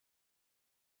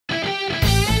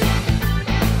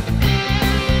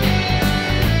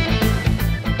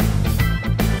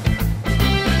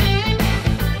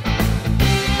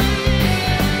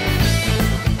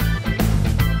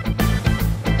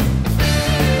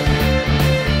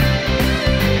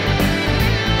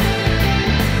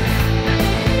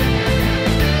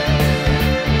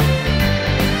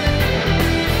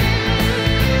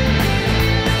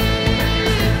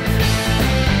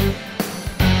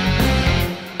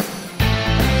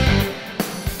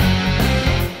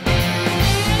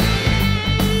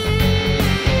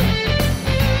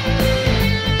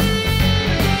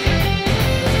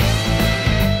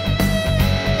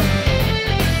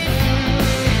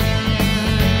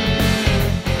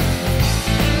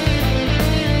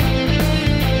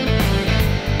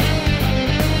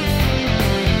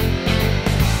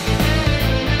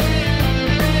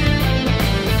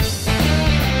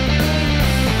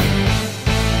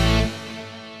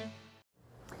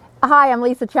Hi, I'm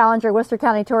Lisa Challenger, Worcester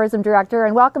County Tourism Director,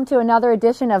 and welcome to another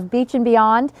edition of Beach and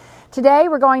Beyond. Today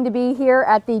we're going to be here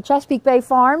at the Chesapeake Bay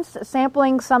Farms,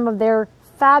 sampling some of their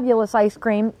fabulous ice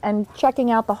cream and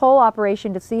checking out the whole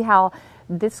operation to see how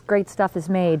this great stuff is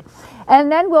made.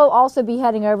 And then we'll also be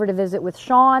heading over to visit with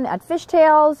Sean at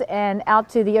Fishtails and out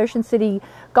to the Ocean City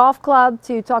Golf Club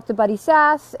to talk to Buddy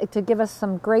Sass to give us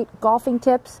some great golfing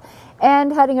tips,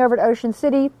 and heading over to Ocean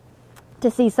City to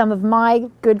see some of my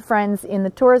good friends in the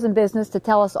tourism business to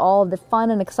tell us all of the fun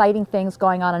and exciting things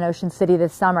going on in Ocean City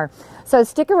this summer. So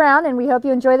stick around and we hope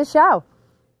you enjoy the show.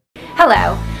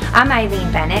 Hello, I'm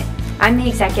Eileen Bennett. I'm the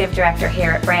Executive Director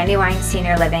here at Brandywine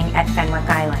Senior Living at Fenwick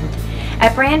Island.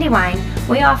 At Brandywine,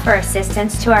 we offer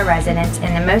assistance to our residents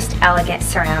in the most elegant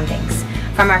surroundings.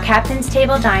 From our Captain's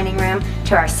Table dining room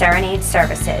to our serenade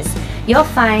services, you'll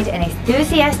find an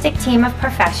enthusiastic team of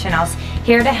professionals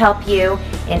here to help you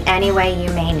in any way you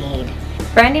may need.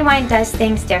 Brandywine does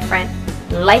things different.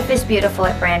 Life is beautiful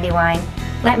at Brandywine.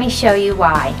 Let me show you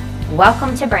why.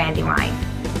 Welcome to Brandywine.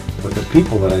 But the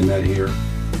people that I met here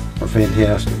are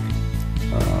fantastic.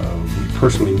 We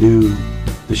personally knew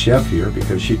the chef here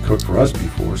because she cooked for us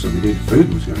before, so we knew the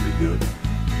food was going to be good.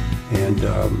 And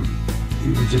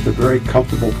it was just a very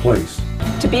comfortable place.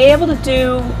 To be able to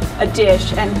do a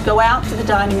dish and go out to the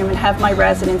dining room and have my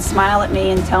residents smile at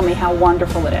me and tell me how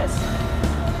wonderful it is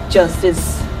just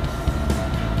is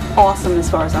awesome as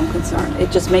far as I'm concerned.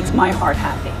 It just makes my heart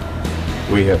happy.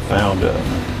 We have found a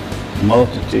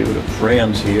multitude of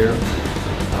friends here.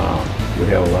 We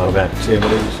have a lot of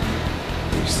activities.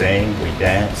 We sing, we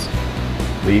dance.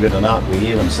 Believe it or not, we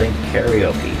even sing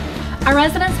karaoke. Our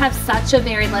residents have such a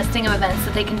varied listing of events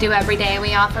that they can do every day.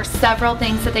 We offer several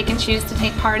things that they can choose to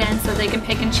take part in, so they can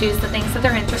pick and choose the things that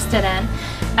they're interested in.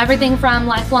 Everything from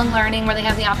lifelong learning, where they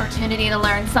have the opportunity to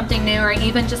learn something new or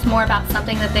even just more about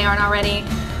something that they aren't already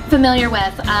familiar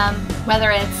with,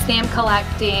 whether it's stamp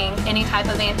collecting, any type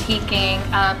of antiquing,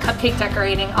 cupcake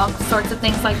decorating, all sorts of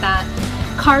things like that.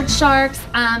 Card sharks,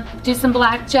 do some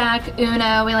blackjack,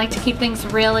 Uno. We like to keep things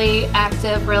really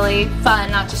active, really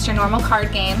fun, not just your normal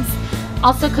card games.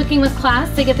 Also cooking with class,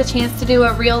 they get the chance to do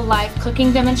a real life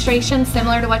cooking demonstration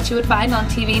similar to what you would find on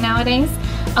TV nowadays,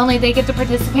 only they get to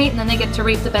participate and then they get to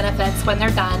reap the benefits when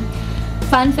they're done.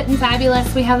 Fun, fit, and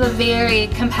fabulous, we have a very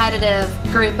competitive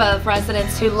group of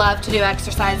residents who love to do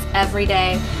exercise every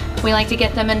day. We like to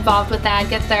get them involved with that,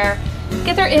 get their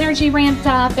energy ramped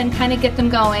up and kind of get them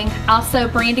going. Also,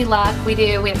 Brandy Luck, we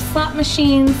have slot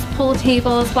machines, pool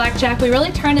tables, blackjack. We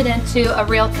really turn it into a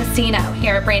real casino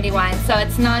here at Brandywine. So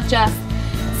it's not just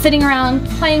sitting around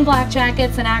playing blackjack,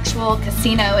 it's an actual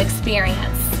casino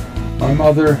experience. My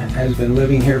mother has been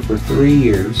living here for 3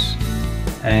 years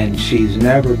and she's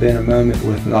never been a moment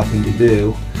with nothing to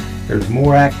do. There's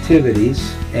more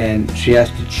activities and she has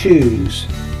to choose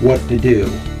what to do.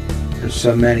 There's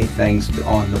so many things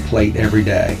on the plate every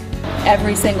day.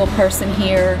 Every single person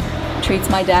here treats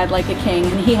my dad like a king,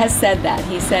 and he has said that.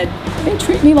 He said, they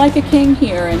treat me like a king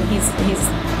here, and he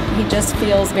just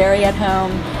feels very at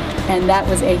home, and that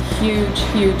was a huge,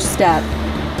 huge step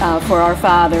for our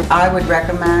father. I would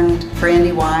recommend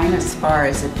Brandywine as far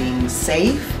as it being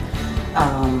safe.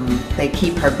 They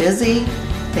keep her busy.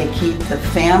 They keep the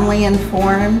family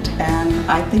informed, and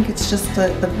I think it's just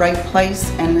the right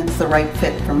place and it's the right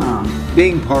fit for Mom.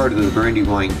 Being part of the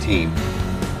Brandywine team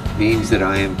means that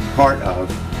I am part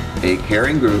of a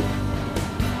caring group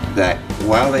that,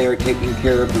 while they are taking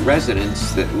care of the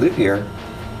residents that live here,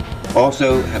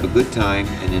 also have a good time,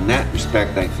 and in that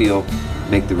respect I feel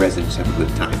make the residents have a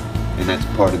good time, and that's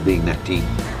part of being that team.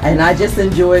 And I just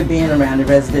enjoy being around the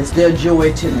residents. They're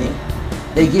joy to me.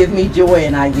 They give me joy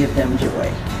and I give them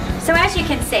joy. So as you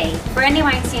can see,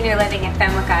 Brandywine Senior Living at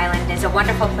Fenwick Island is a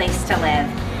wonderful place to live.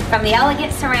 From the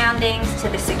elegant surroundings to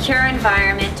the secure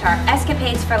environment to our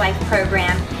Escapades for Life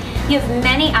program, you have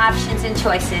many options and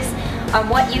choices on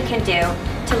what you can do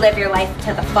to live your life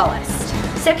to the fullest.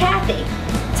 So Kathy,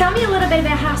 tell me a little bit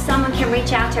about how someone can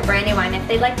reach out to Brandywine if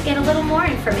they'd like to get a little more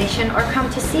information or come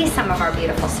to see some of our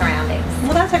beautiful surroundings.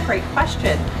 Well, that's a great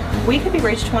question. We can be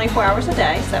reached 24 hours a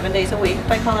day, 7 days a week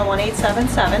by calling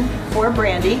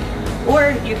 1-877-4BRANDY,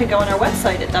 or you could go on our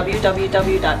website at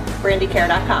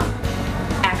www.brandycare.com.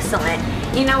 Excellent.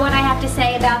 You know what I have to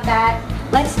say about that?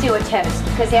 Let's do a toast,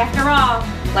 because after all,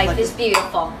 life is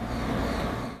beautiful.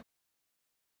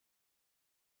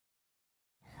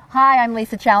 Hi, I'm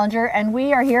Lisa Challenger, and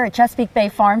we are here at Chesapeake Bay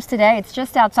Farms today. It's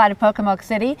just outside of Pocomoke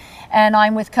City, and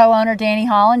I'm with co-owner Danny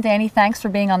Holland. Danny, thanks for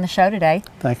being on the show today.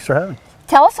 Thanks for having me.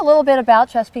 Tell us a little bit about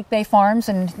Chesapeake Bay Farms,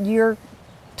 and we're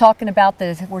talking about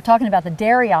the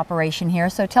dairy operation here,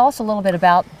 so tell us a little bit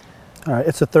about All right,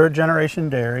 it's a third generation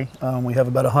dairy. We have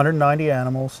about 190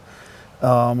 animals.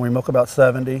 We milk about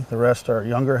 70. The rest are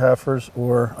younger heifers,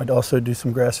 or I'd also do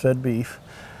some grass-fed beef.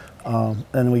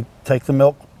 And we take the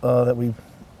milk that we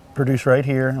produce right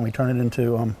here and we turn it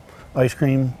into ice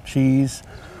cream, cheese,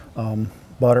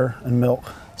 butter, and milk.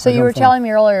 So you were telling me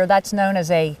earlier that's known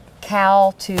as a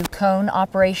cow to cone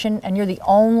operation, and you're the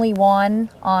only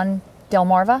one on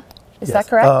Delmarva? Is that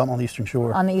correct? On the Eastern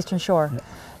Shore. On the Eastern Shore. Yeah.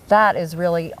 That is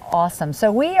really awesome.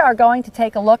 So we are going to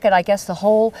take a look at, I guess, the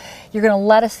whole, you're going to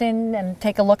let us in and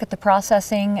take a look at the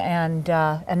processing and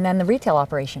then the retail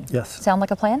operation. Yes. Sound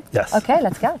like a plan? Yes. Okay,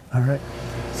 let's go. All right.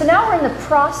 So now we're in the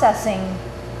processing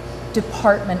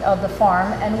department of the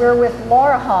farm, and we're with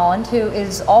Laura Holland, who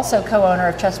is also co-owner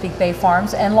of Chesapeake Bay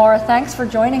Farms. And Laura, thanks for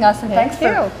joining us, and thanks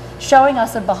for showing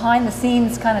us a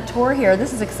behind-the-scenes kind of tour here.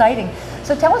 This is exciting.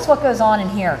 So tell us what goes on in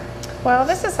here. Well,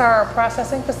 this is our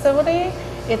processing facility.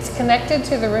 It's connected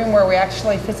to the room where we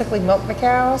actually physically milk the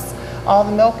cows. All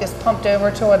the milk is pumped over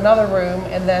to another room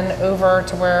and then over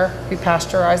to where we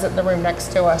pasteurize it in the room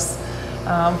next to us.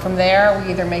 From there,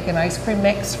 we either make an ice cream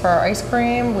mix for our ice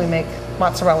cream, we make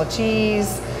mozzarella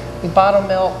cheese, we bottle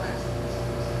milk.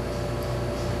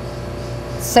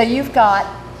 So you've got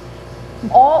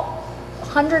all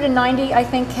 190, I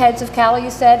think, heads of cattle, you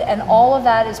said, and all of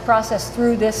that is processed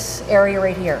through this area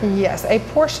right here. Yes, a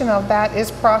portion of that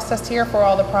is processed here for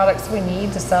all the products we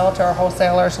need to sell to our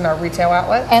wholesalers and our retail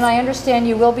outlets. And I understand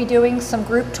you will be doing some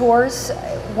group tours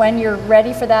when you're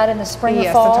ready for that in the spring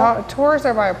or fall? Yes, the tours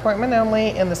are by appointment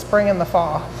only in the spring and the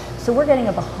fall. So we're getting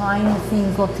a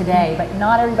behind-the-scenes look today, but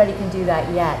not everybody can do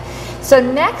that yet. So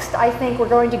next, I think we're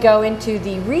going to go into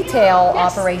the retail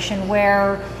operation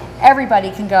where everybody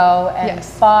can go and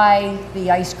buy the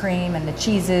ice cream and the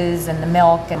cheeses and the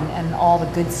milk and all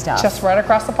the good stuff. Just right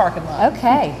across the parking lot.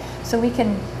 Okay, so we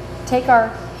can take our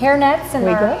hair nets and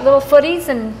our little footies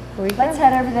and let's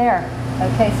head over there.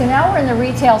 Okay, so now we're in the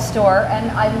retail store, and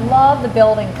I love the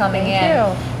building coming in.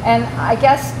 Thank you. And I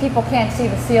guess people can't see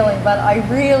the ceiling, but I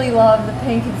really love the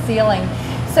painted ceiling.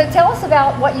 So tell us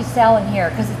about what you sell in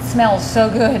here, because it smells so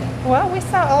good. Well, we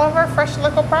sell all of our fresh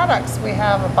local products. We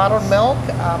have a bottled milk,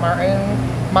 our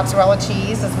own mozzarella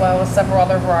cheese, as well as several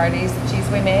other varieties of cheese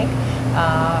we make,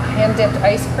 hand-dipped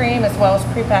ice cream, as well as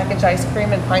prepackaged ice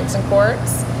cream in pints and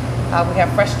quarts. We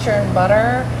have fresh churned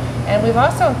butter, and we've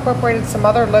also incorporated some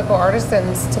other local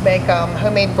artisans to make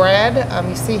homemade bread.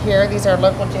 You see here, these are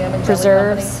local jam and jelly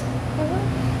preserves.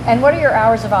 And what are your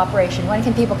hours of operation? When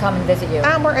can people come and visit you?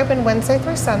 We're open Wednesday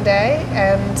through Sunday,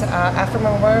 and after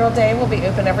Memorial Day, we'll be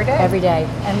open every day. Every day.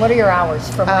 And what are your hours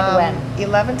from when to when?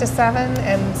 11 to 7,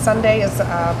 and Sunday is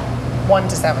 1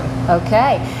 to 7.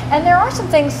 Okay. And there are some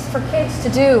things for kids to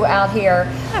do out here.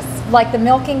 Yes. Like the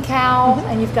milking cow,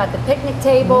 and you've got the picnic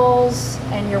tables,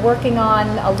 and you're working on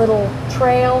a little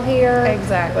trail here.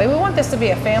 Exactly. We want this to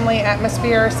be a family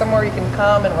atmosphere, somewhere you can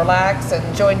come and relax and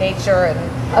enjoy nature, and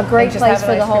a great place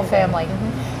for the whole family.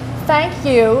 Thank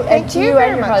you, Thank you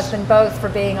and your much. husband both, for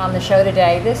being on the show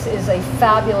today. This is a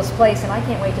fabulous place, and I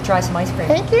can't wait to try some ice cream.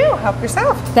 Thank you. Help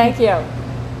yourself. Thank you.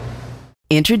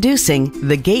 Introducing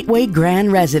the Gateway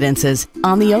Grand Residences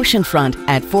on the oceanfront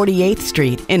at 48th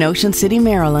Street in Ocean City,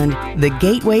 Maryland. The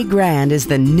Gateway Grand is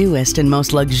the newest and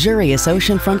most luxurious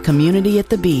oceanfront community at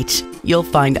the beach. You'll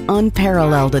find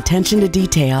unparalleled attention to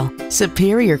detail,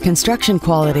 superior construction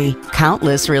quality,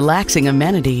 countless relaxing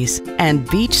amenities, and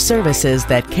beach services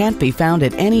that can't be found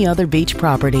at any other beach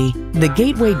property. The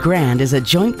Gateway Grand is a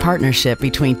joint partnership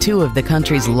between two of the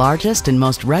country's largest and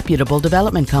most reputable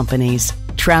development companies,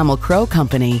 Trammell Crow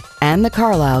Company and the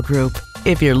Carlyle Group.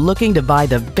 If you're looking to buy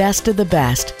the best of the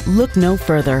best, look no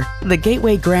further. The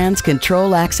Gateway Grand's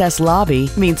control access lobby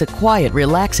means a quiet,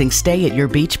 relaxing stay at your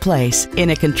beach place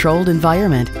in a controlled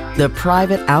environment. The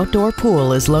private outdoor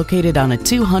pool is located on a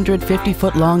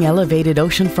 250-foot-long elevated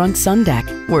oceanfront sun deck,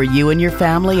 where you and your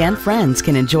family and friends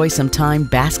can enjoy some time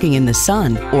basking in the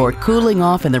sun or cooling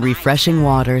off in the refreshing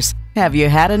waters. Have you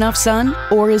had enough sun?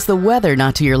 Or is the weather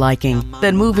not to your liking?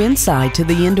 Then move inside to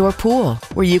the indoor pool,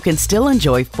 where you can still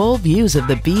enjoy full views of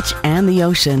the beach and the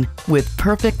ocean. With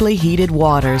perfectly heated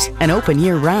waters and open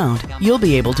year-round, you'll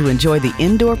be able to enjoy the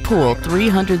indoor pool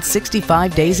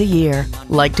 365 days a year.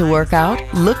 Like to work out?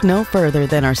 Look no further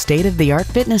than our state-of-the-art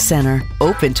fitness center,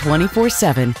 open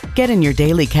 24/7. Get in your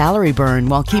daily calorie burn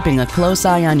while keeping a close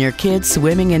eye on your kids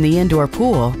swimming in the indoor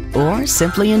pool, or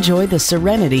simply enjoy the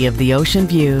serenity of the ocean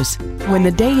views. When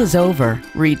the day is over,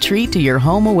 retreat to your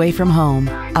home away from home.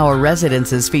 Our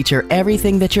residences feature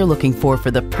everything that you're looking for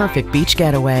the perfect beach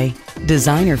getaway.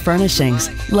 designer furnishings,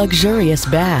 luxurious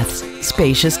baths,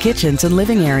 spacious kitchens and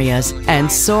living areas,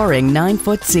 and soaring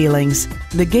 9-foot ceilings.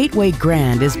 The Gateway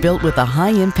Grand is built with a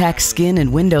high-impact skin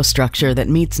and window structure that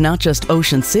meets not just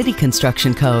Ocean City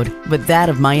construction code, but that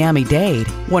of Miami-Dade,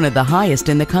 one of the highest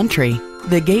in the country.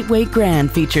 The Gateway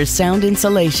Grand features sound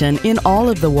insulation in all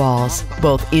of the walls,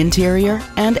 both interior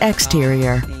and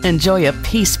exterior. Enjoy a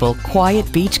peaceful,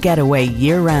 quiet beach getaway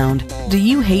year-round. Do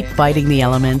you hate fighting the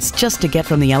elements just to get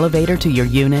from the elevator to your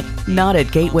unit? Not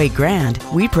at Gateway Grand.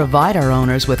 We provide our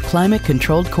owners with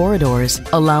climate-controlled corridors,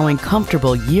 allowing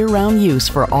comfortable year-round use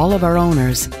for all of our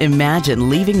owners. Imagine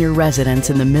leaving your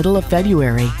residence in the middle of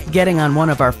February, getting on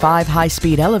one of our 5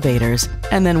 high-speed elevators,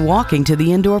 and then walking to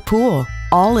the indoor pool,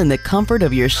 all in the comfort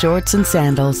of your shorts and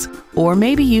sandals. Or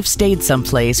maybe you've stayed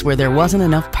someplace where there wasn't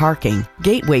enough parking.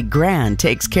 Gateway Grand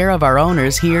takes care of our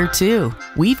owners here too.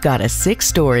 We've got a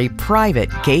 6-story private,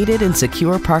 gated and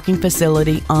secure parking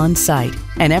facility on site,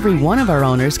 and every one of our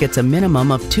owners gets a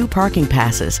minimum of 2 parking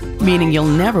passes, meaning you'll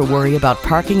never worry about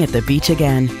parking at the beach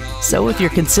again. So if you're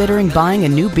considering buying a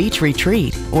new beach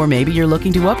retreat, or maybe you're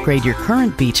looking to upgrade your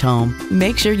current beach home,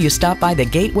 make sure you stop by the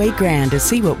Gateway Grand to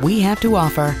see what we have to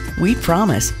offer. We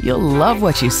promise you'll love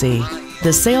what you see.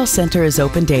 The sales center is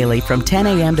open daily from 10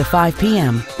 a.m. to 5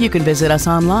 p.m. You can visit us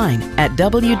online at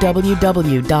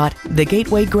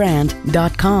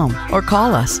www.thegatewaygrand.com or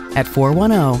call us at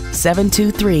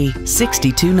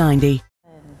 410-723-6290.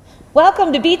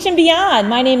 Welcome to Beach and Beyond.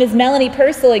 My name is Melanie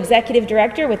Purcell, Executive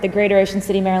Director with the Greater Ocean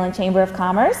City, Maryland Chamber of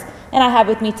Commerce. And I have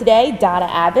with me today Donna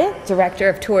Abbott, Director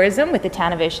of Tourism with the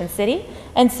Town of Ocean City,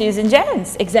 and Susan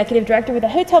Jones, Executive Director with the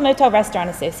Hotel Motel Restaurant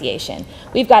Association.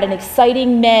 We've got an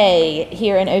exciting May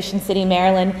here in Ocean City,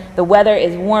 Maryland. The weather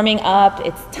is warming up.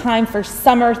 It's time for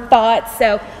summer thoughts.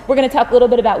 So we're going to talk a little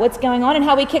bit about what's going on and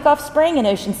how we kick off spring in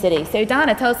Ocean City. So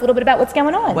Donna, tell us a little bit about what's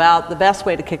going on. Well, the best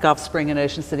way to kick off spring in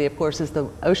Ocean City, of course, is the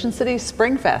Ocean City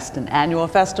Spring Fest, an annual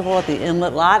festival at the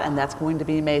Inlet Lot, and that's going to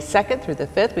be May 2nd through the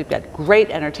 5th. We've got great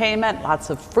entertainment, lots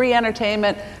of free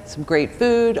entertainment, some great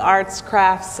food, arts,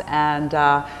 crafts, and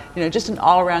just an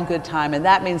all-around good time. And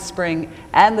that means spring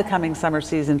and the coming summer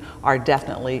season are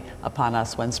definitely upon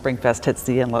us when Spring Fest hits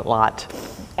the Inlet Lot.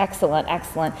 Excellent,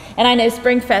 excellent. And I know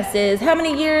Spring Fest is how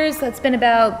many years? That's been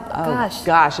about,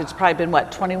 gosh, it's probably been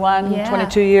what, 21,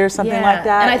 22 years, something like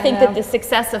that. And I think that the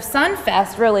success of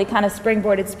Sunfest really kind of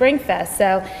springboarded Spring Fest.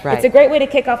 So it's a great way to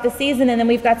kick off the season. And then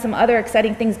we've got some other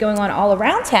exciting things going on all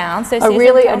around town. So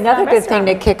really another good thing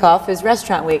to kick off is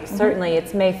Restaurant Week. Certainly,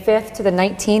 it's May 5th to the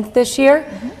 19th this year.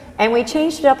 And we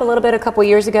changed it up a little bit a couple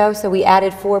years ago, so we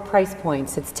added 4 price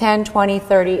points. It's $10, $20,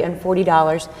 $30, and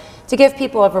 $40 to give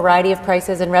people a variety of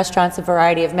prices and restaurants a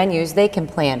variety of menus they can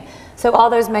plan. So all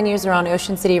those menus are on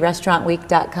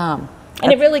OceanCityRestaurantWeek.com.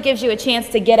 And it really gives you a chance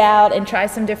to get out and try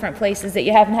some different places that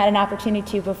you haven't had an opportunity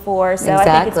to before. So I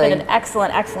think it's been an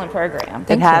excellent, excellent program.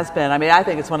 It has been. I mean, I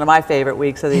think it's one of my favorite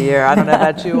weeks of the year. I don't know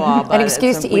about you all, but an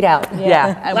excuse to eat out.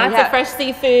 Yeah. And lots of fresh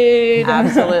seafood.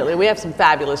 Absolutely. We have some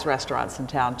fabulous restaurants in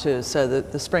town too. So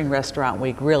the Spring Restaurant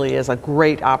Week really is a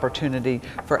great opportunity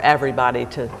for everybody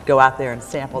to go out there and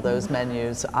sample those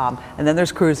menus. And then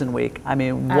there's Cruising Week. I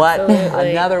mean, what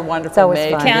another wonderful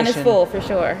May tradition. Town is full for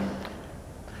sure.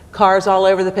 Cars all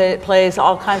over the place,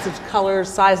 all kinds of colors,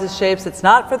 sizes, shapes. It's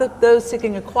not for those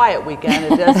seeking a quiet weekend.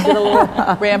 It does get a little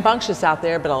rambunctious out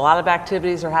there, but a lot of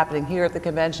activities are happening here at the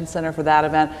Convention Center for that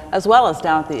event, as well as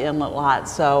down at the Inlet Lot.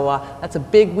 So that's a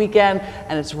big weekend,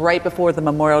 and it's right before the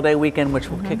Memorial Day weekend, which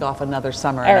will kick off another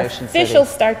summer in Ocean City. Our official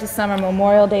start to summer,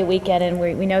 Memorial Day weekend, and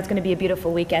we know it's going to be a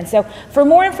beautiful weekend. So for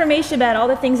more information about all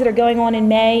the things that are going on in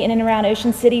May in and around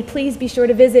Ocean City, please be sure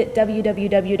to visit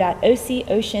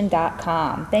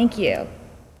www.ococean.com. Thank you.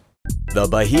 The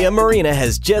Bahia Marina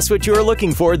has just what you're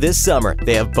looking for this summer.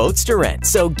 They have boats to rent,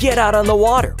 so get out on the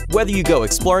water. Whether you go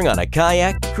exploring on a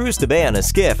kayak, cruise the bay on a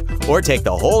skiff, or take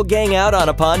the whole gang out on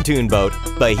a pontoon boat,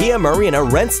 Bahia Marina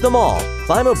rents them all.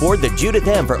 Climb aboard the Judith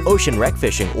M for ocean wreck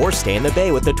fishing or stay in the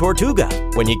bay with the Tortuga.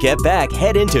 When you get back,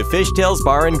 head into Fishtails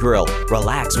Bar and Grill.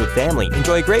 Relax with family,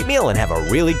 enjoy a great meal, and have a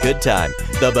really good time.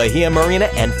 The Bahia Marina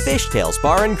and Fishtails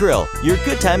Bar and Grill. Your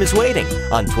good time is waiting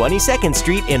on 22nd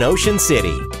Street in Ocean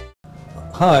City.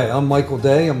 Hi, I'm Michael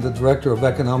Day. I'm the Director of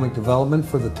Economic Development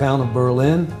for the town of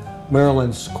Berlin,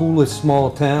 Maryland's coolest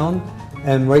small town.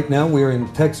 And right now we're in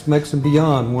Tex-Mex and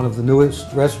Beyond, one of the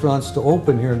newest restaurants to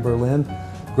open here in Berlin.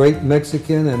 Great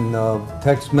Mexican and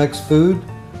Tex-Mex food.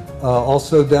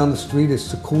 Also down the street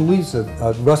is Sikuli's,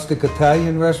 a rustic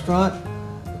Italian restaurant.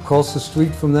 Across the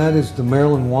street from that is the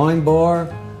Maryland Wine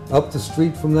Bar. Up the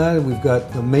street from that we've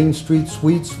got the Main Street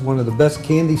Sweets, one of the best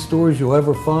candy stores you'll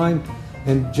ever find.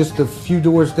 And just a few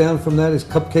doors down from that is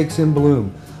Cupcakes in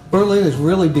Bloom. Berlin has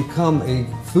really become a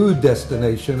food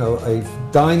destination,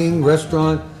 a dining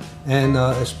restaurant, and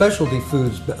specialty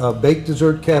foods. Baked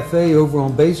Dessert Cafe over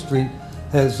on Bay Street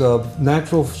has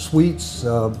natural sweets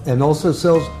and also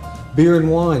sells beer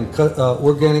and wine,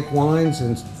 organic wines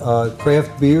and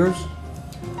craft beers.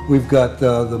 We've got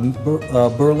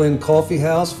the Berlin Coffee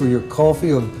House for your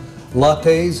coffee of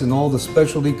lattes and all the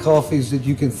specialty coffees that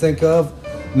you can think of.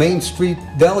 Main Street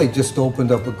Deli just opened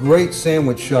up, a great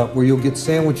sandwich shop where you'll get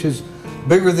sandwiches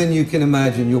bigger than you can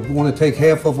imagine. You'll want to take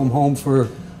half of them home for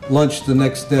lunch the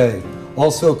next day.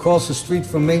 Also across the street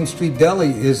from Main Street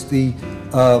Deli is the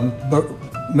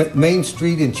Main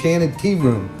Street Enchanted Tea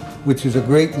Room, which is a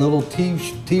great little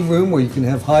tea room where you can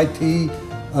have high tea,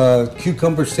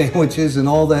 cucumber sandwiches, and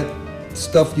all that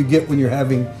stuff you get when you're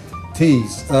having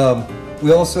teas.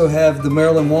 We also have the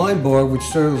Maryland Wine Bar, which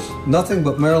serves nothing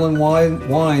but Maryland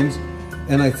wines,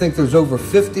 and I think there's over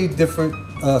 50 different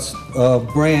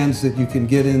brands that you can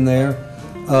get in there.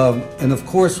 And of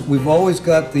course, we've always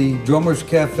got the Drummers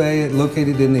Cafe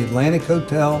located in the Atlantic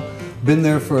Hotel. Been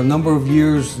there for a number of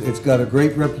years. It's got a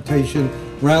great reputation.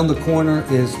 Round the corner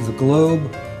is the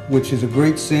Globe, which is a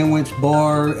great sandwich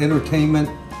bar, entertainment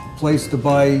place to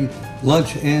buy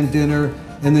lunch and dinner.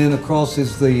 And then across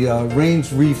is the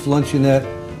Rains Reef Luncheonette,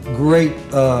 great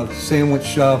sandwich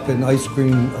shop and ice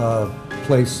cream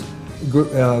place,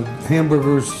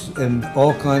 hamburgers and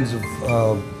all kinds of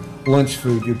lunch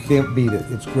food. You can't beat it.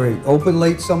 It's great. Open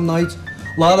late some nights.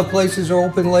 A lot of places are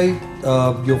open late.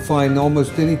 You'll find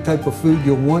almost any type of food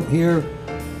you'll want here.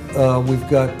 We've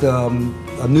got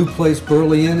a new place,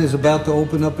 Burley Inn, is about to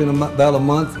open up in about a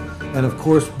month. And of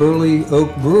course, Burley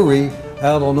Oak Brewery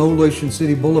out on Old Ocean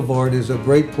City Boulevard is a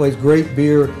great place, great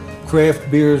beer, craft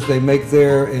beers they make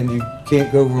there, and you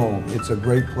can't go wrong. It's a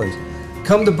great place.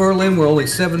 Come to Berlin. We're only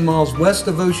 7 miles west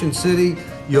of Ocean City.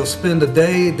 You'll spend a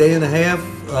day and a half.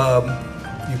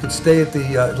 You could stay at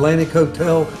the Atlantic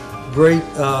Hotel, great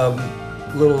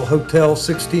little hotel,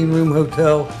 16-room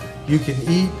hotel. You can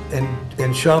eat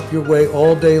and shop your way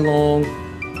all day long.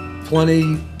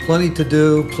 Plenty to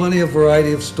do, plenty of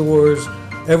variety of stores.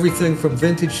 Everything from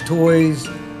vintage toys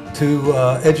to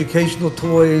educational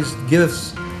toys,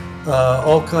 gifts,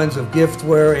 all kinds of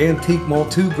giftware, antique mall,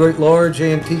 2 great large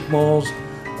antique malls.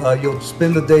 You'll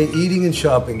spend the day eating and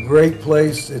shopping. Great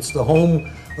place. It's the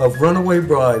home of Runaway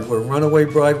Bride, where Runaway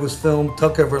Bride was filmed,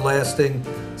 Tuck Everlasting.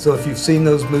 So if you've seen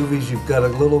those movies, you've got a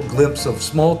little glimpse of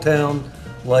small town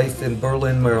life in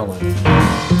Berlin, Maryland.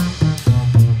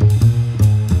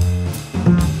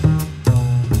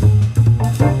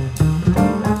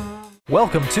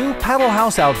 Welcome to Paddle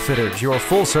House Outfitters, your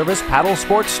full-service paddle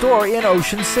sports store in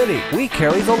Ocean City. We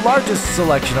carry the largest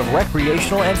selection of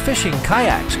recreational and fishing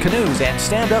kayaks, canoes, and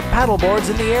stand-up paddle boards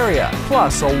in the area,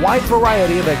 plus a wide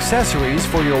variety of accessories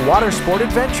for your water sport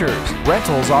adventures.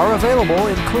 Rentals are available,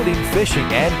 including fishing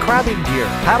and crabbing gear.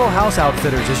 Paddle House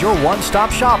Outfitters is your one-stop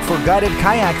shop for guided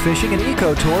kayak fishing and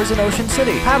eco tours in Ocean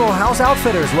City. Paddle House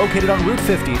Outfitters, located on Route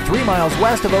 50, 3 miles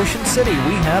west of Ocean City.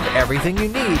 We have everything you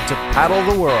need to paddle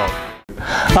the world.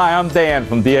 Hi, I'm Dan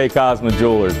from DA Cosma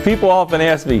Jewelers. People often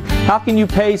ask me, how can you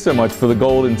pay so much for the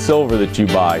gold and silver that you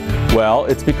buy? Well,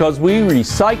 it's because we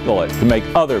recycle it to make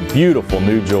other beautiful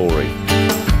new jewelry.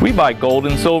 We buy gold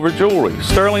and silver jewelry,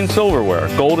 sterling silverware,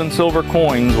 gold and silver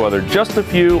coins, whether just a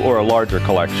few or a larger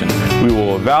collection. We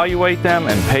will evaluate them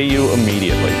and pay you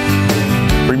immediately.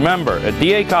 Remember, at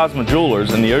DA Cosma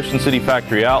Jewelers and the Ocean City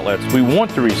Factory Outlets, we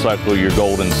want to recycle your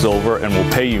gold and silver and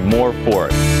will pay you more for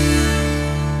it.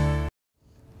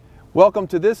 Welcome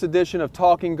to this edition of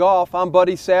Talking Golf. I'm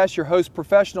Buddy Sash, your host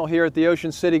professional here at the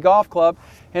Ocean City Golf Club,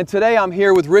 and today I'm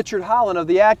here with Richard Holland of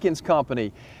the Atkins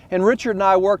Company. And Richard and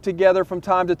I work together from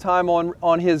time to time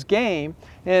on his game,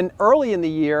 and early in the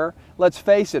year, let's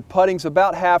face it, putting's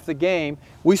about half the game.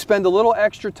 We spend a little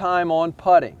extra time on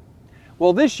putting.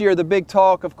 Well, this year the big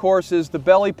talk, of course, is the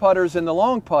belly putters and the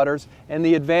long putters and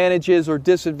the advantages or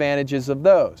disadvantages of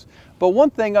those. But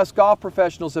one thing us golf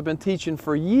professionals have been teaching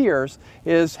for years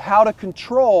is how to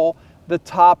control the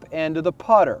top end of the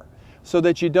putter so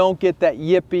that you don't get that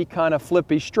yippy kind of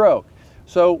flippy stroke.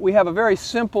 So we have a very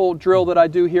simple drill that I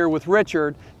do here with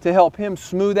Richard to help him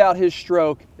smooth out his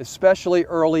stroke, especially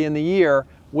early in the year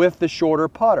with the shorter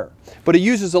putter. But he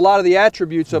uses a lot of the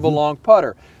attributes of a long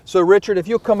putter. So Richard, if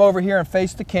you'll come over here and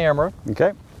face the camera.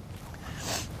 Okay.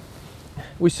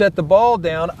 We set the ball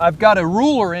down. I've got a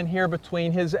ruler in here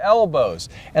between his elbows,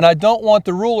 and I don't want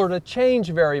the ruler to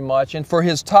change very much and for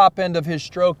his top end of his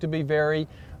stroke to be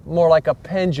more like a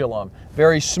pendulum,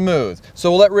 very smooth.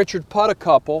 So we'll let Richard putt a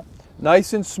couple,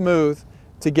 nice and smooth,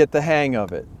 to get the hang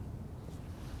of it.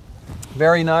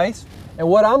 Very nice. And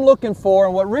what I'm looking for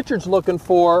and what Richard's looking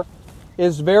for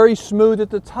is very smooth at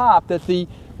the top, that the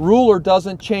ruler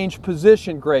doesn't change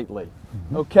position greatly.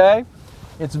 Okay?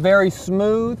 It's very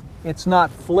smooth, it's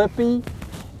not flippy,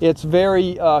 it's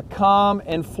very calm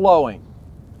and flowing.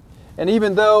 And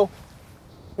even though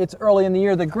it's early in the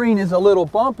year, the green is a little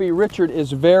bumpy, Richard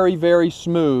is very, very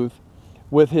smooth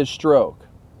with his stroke.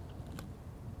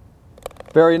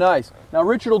 Very nice. Now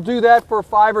Richard will do that for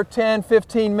 5 or 10,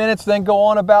 15 minutes, then go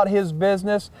on about his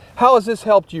business. How has this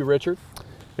helped you, Richard?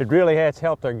 It really has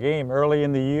helped our game early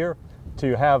in the year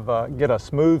to have get a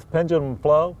smooth pendulum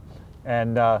flow.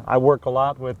 And I work a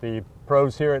lot with the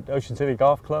pros here at Ocean City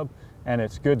Golf Club, and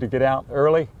it's good to get out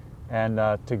early and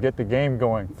to get the game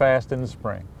going fast in the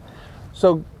spring.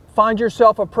 So find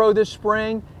yourself a pro this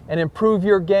spring and improve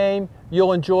your game.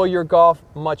 You'll enjoy your golf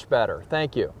much better.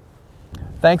 Thank you.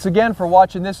 Thanks again for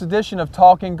watching this edition of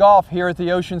Talking Golf here at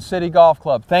the Ocean City Golf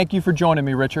Club. Thank you for joining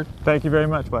me, Richard. Thank you very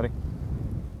much, buddy.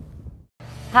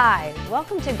 Hi,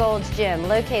 welcome to Gold's Gym,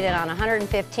 located on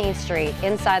 115th Street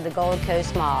inside the Gold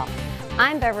Coast Mall.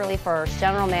 I'm Beverly First,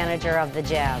 General Manager of the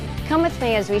gym. Come with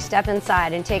me as we step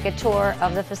inside and take a tour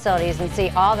of the facilities and see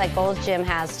all that Gold's Gym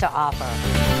has to offer.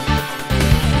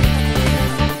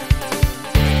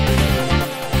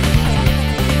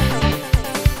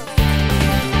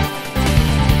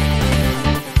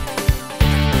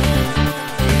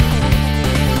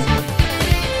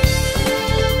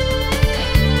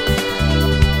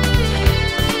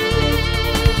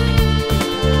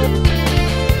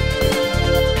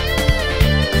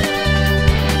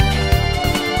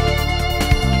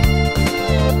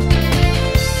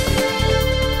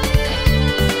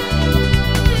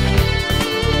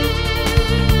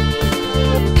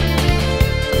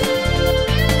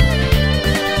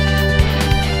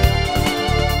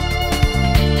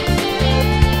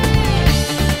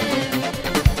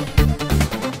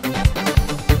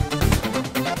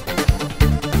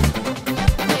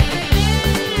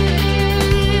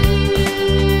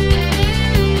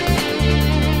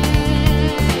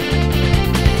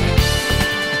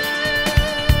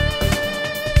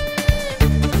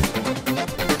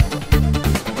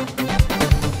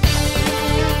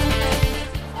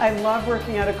 I love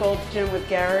working out at Gold's Gym with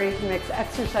Gary. He makes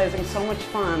exercising so much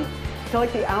fun. I feel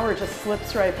like the hour just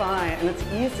slips right by, and it's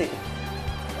easy.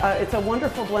 It's a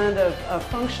wonderful blend of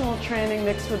functional training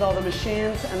mixed with all the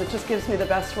machines, and it just gives me the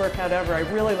best workout ever. I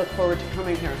really look forward to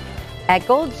coming here. At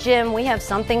Gold's Gym, we have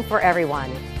something for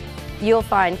everyone. You'll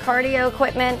find cardio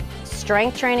equipment,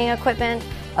 strength training equipment,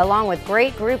 along with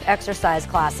great group exercise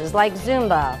classes like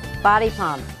Zumba, body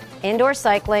pump, indoor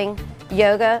cycling,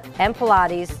 yoga, and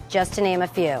Pilates, just to name a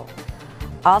few.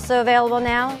 Also available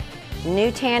now,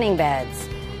 new tanning beds,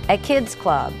 a kids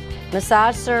club,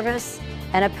 massage service,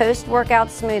 and a post-workout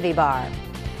smoothie bar.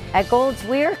 At Gold's,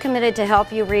 we are committed to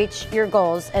help you reach your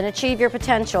goals and achieve your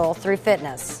potential through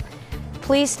fitness.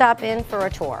 Please stop in for a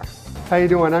tour. How you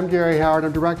doing? I'm Gary Howard.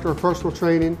 I'm Director of Personal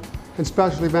Training and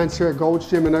Special Events here at Gold's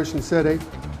Gym in Ocean City.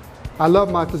 I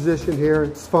love my position here.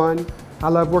 It's fun. I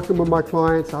love working with my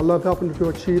clients. I love helping them to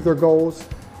achieve their goals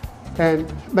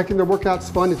and making their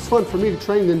workouts fun. It's fun for me to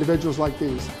train individuals like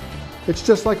these. It's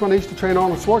just like when I used to train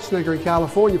Arnold Schwarzenegger in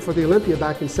California for the Olympia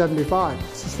back in '75.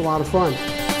 It's just a lot of fun.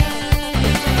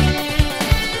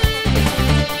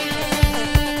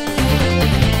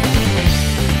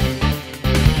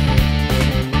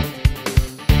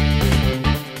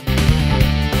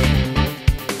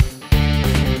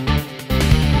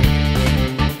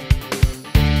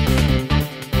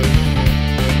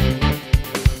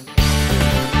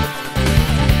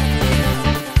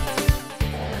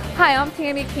 Hi, I'm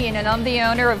Tammy Keenan. I'm the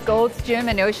owner of Gold's Gym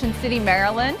in Ocean City,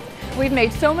 Maryland. We've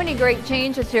made so many great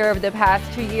changes here over the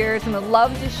past 2 years and would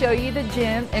love to show you the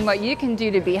gym and what you can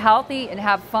do to be healthy and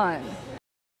have fun.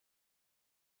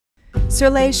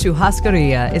 Surlay's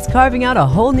Churrascaria is carving out a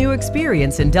whole new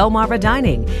experience in Delmarva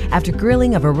dining. After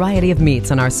grilling a variety of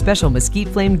meats on our special mesquite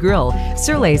flame grill,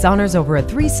 Surlay's honors over a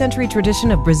 3-century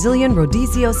tradition of Brazilian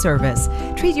rodizio service.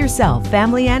 Treat yourself,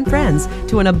 family, and friends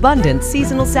to an abundant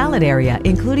seasonal salad area,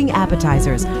 including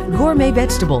appetizers, gourmet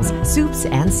vegetables, soups,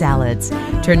 and salads.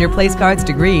 Turn your place cards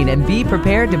to green and be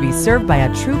prepared to be served by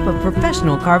a troupe of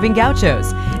professional carving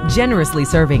gauchos, generously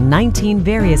serving 19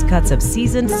 various cuts of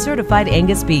seasoned, certified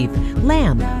Angus beef,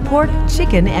 lamb, pork,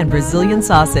 chicken, and Brazilian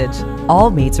sausage. All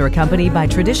meats are accompanied by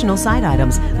traditional side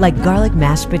items like garlic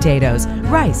mashed potatoes,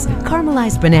 rice,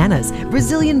 caramelized bananas,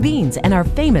 Brazilian beans, and our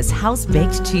famous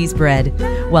house-baked cheese bread.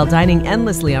 While dining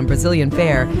endlessly on Brazilian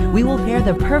fare, we will pair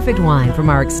the perfect wine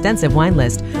from our extensive wine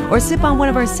list or sip on one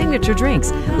of our signature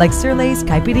drinks like Surlay's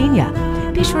Caipirinha.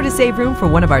 Be sure to save room for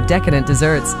one of our decadent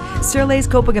desserts. Surlay's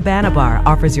Copacabana Bar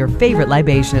offers your favorite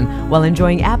libation while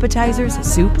enjoying appetizers,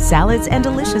 soup, salads, and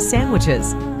delicious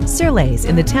sandwiches. Surlay's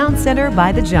in the town center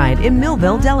by the Giant in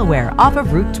Millville, Delaware, off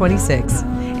of Route 26.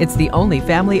 It's the only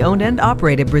family-owned and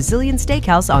operated Brazilian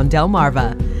steakhouse on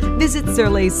Delmarva. Visit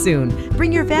Surlay's soon.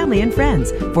 Bring your family and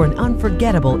friends for an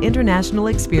unforgettable international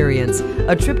experience.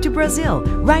 A trip to Brazil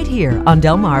right here on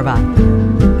Delmarva.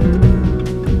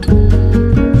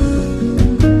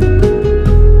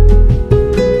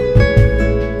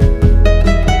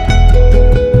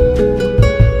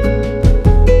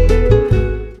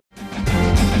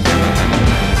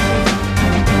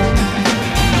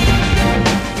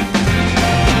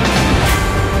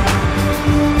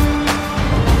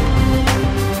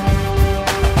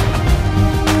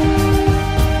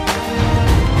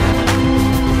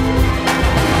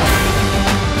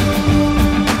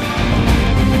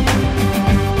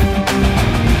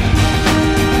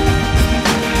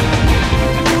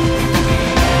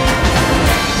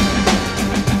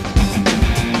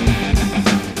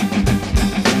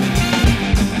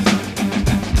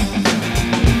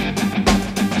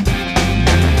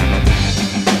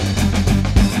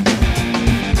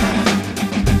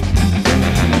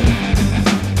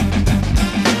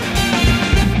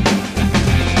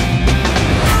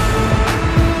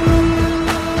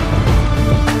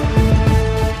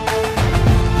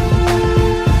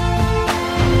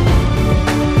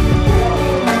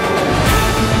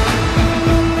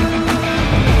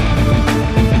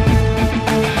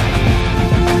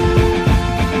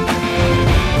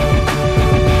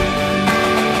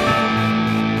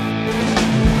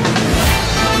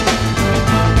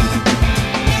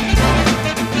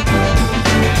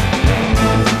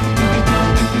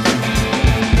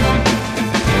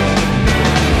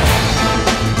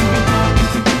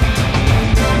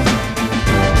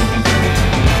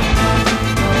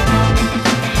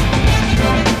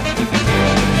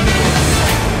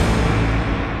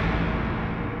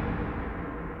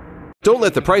 Don't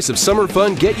let the price of summer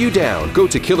fun get you down. Go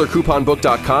to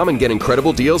killercouponbook.com and get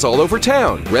incredible deals all over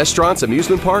town. Restaurants,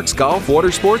 amusement parks, golf,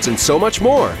 water sports, and so much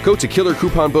more. Go to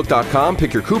killercouponbook.com,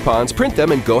 pick your coupons, print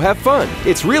them, and go have fun.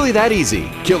 It's really that easy.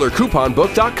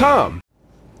 killercouponbook.com.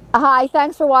 Hi,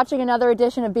 thanks for watching another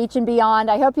edition of Beach and Beyond.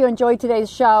 I hope you enjoyed today's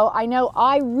show. I know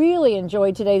I really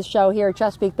enjoyed today's show here at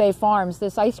Chesapeake Bay Farms.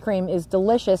 This ice cream is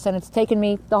delicious, and it's taken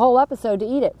me the whole episode to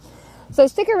eat it. So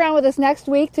stick around with us next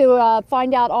week to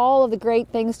find out all of the great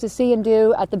things to see and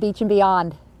do at the Beach and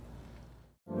Beyond.